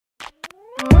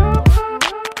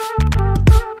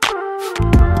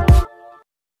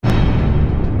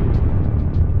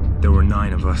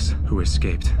us who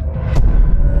escaped.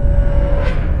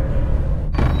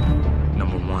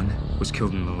 Number 1 was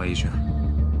killed in Malaysia.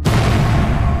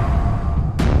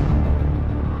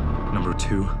 Number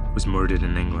 2 was murdered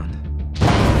in England.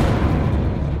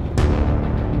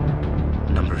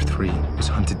 Number 3 was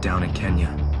hunted down in Kenya.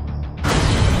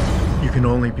 You can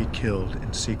only be killed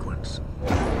in sequence.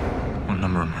 What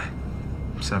number am I?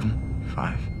 7?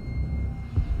 5?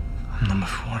 I'm number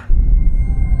 4.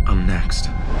 I'm next.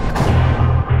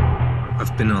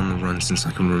 I've been on the run since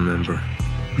I can remember.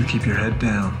 You keep your head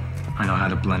down. I know how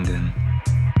to blend in.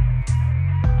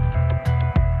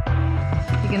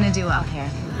 You're gonna do well here.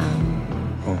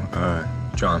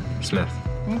 John Smith.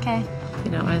 Okay.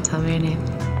 You don't want to tell me your name.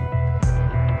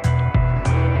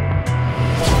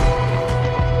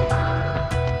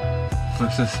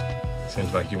 What's this?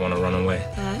 Seems like you want to run away.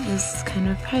 That is kind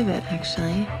of private,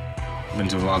 actually. I've been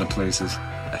to a lot of places.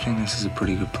 I think this is a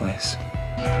pretty good place.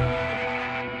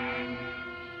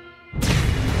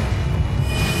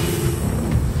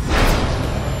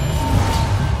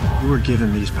 You were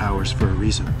given these powers for a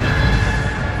reason.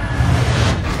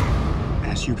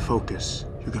 As you focus,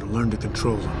 you're gonna learn to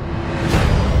control them.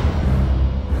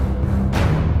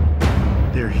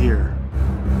 They're here.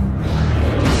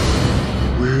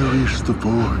 Where is the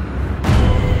boy?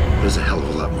 There's a hell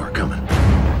of a lot more coming.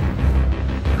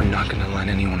 I'm not gonna let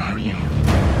anyone hurt you.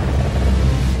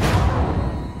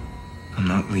 I'm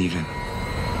not leaving.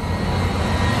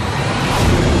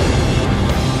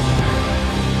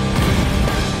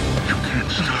 You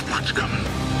can't stop what's coming.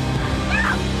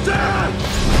 Dad!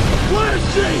 Where is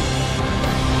she?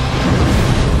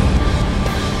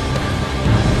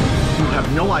 You have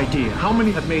no idea how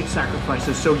many have made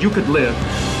sacrifices so you could live.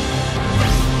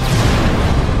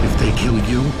 If they kill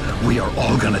you, we are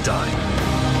all gonna die.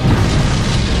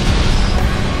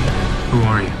 Who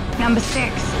are you? Number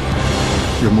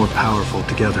 6. You're more powerful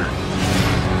together.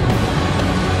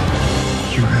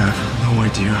 You have no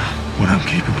idea what I'm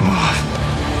capable of.